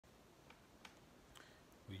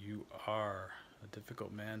you are a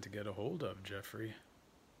difficult man to get a hold of, Jeffrey.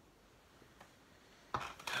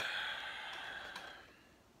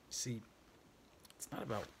 See, it's not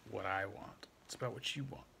about what I want. It's about what you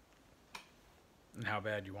want. And how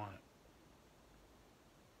bad you want it.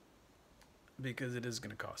 Because it is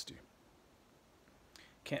going to cost you.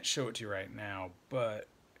 Can't show it to you right now, but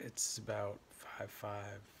it's about 5'5",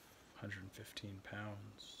 115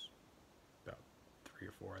 pounds. About 3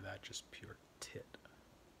 or 4 of that just pure tit.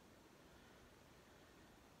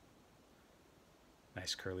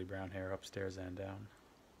 Nice curly brown hair upstairs and down.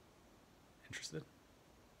 Interested?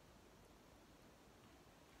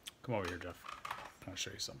 Come over here, Jeff. I want to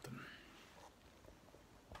show you something.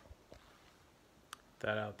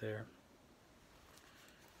 That out there,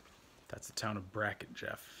 that's the town of Brackett,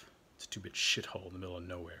 Jeff. It's a 2-bit shithole in the middle of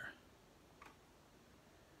nowhere.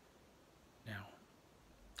 Now,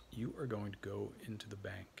 you are going to go into the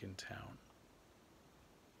bank in town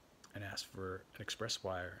and ask for an express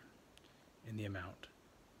wire in the amount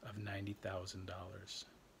of $90,000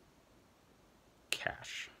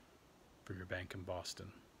 cash from your bank in Boston.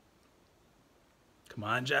 Come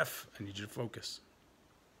on, Jeff. I need you to focus.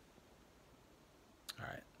 All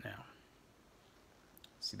right, now,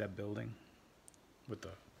 see that building with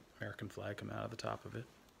the American flag coming out of the top of it?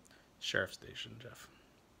 Sheriff's station, Jeff.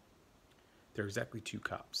 There are exactly 2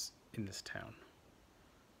 cops in this town.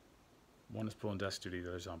 One is pulling desk duty, the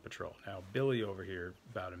other's on patrol. Now, Billy over here,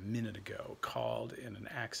 about a minute ago, called in an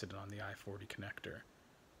accident on the I-40 connector.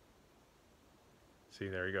 See,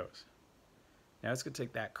 there he goes. Now, it's going to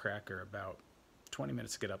take that cracker about 20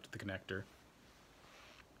 minutes to get up to the connector,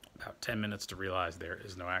 about 10 minutes to realize there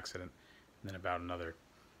is no accident, and then about another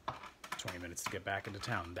 20 minutes to get back into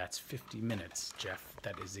town. That's 50 minutes, Jeff.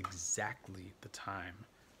 That is exactly the time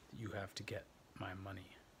that you have to get my money.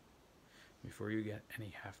 Before you get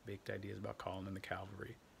any half-baked ideas about calling in the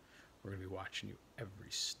cavalry, we're going to be watching you every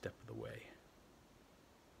step of the way.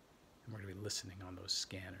 And we're going to be listening on those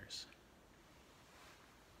scanners.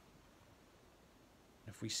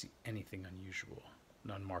 And if we see anything unusual,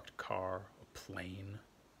 an unmarked car, a plane,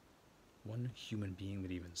 one human being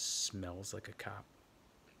that even smells like a cop,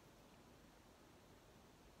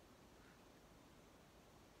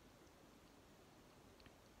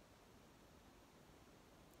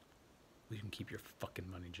 we can keep your fucking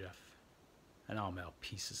money, Jeff. And I'll mail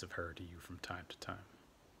pieces of her to you from time to time.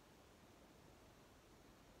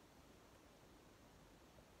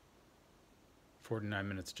 "49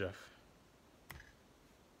 minutes, Jeff.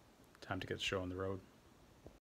 Time to get the show on the road."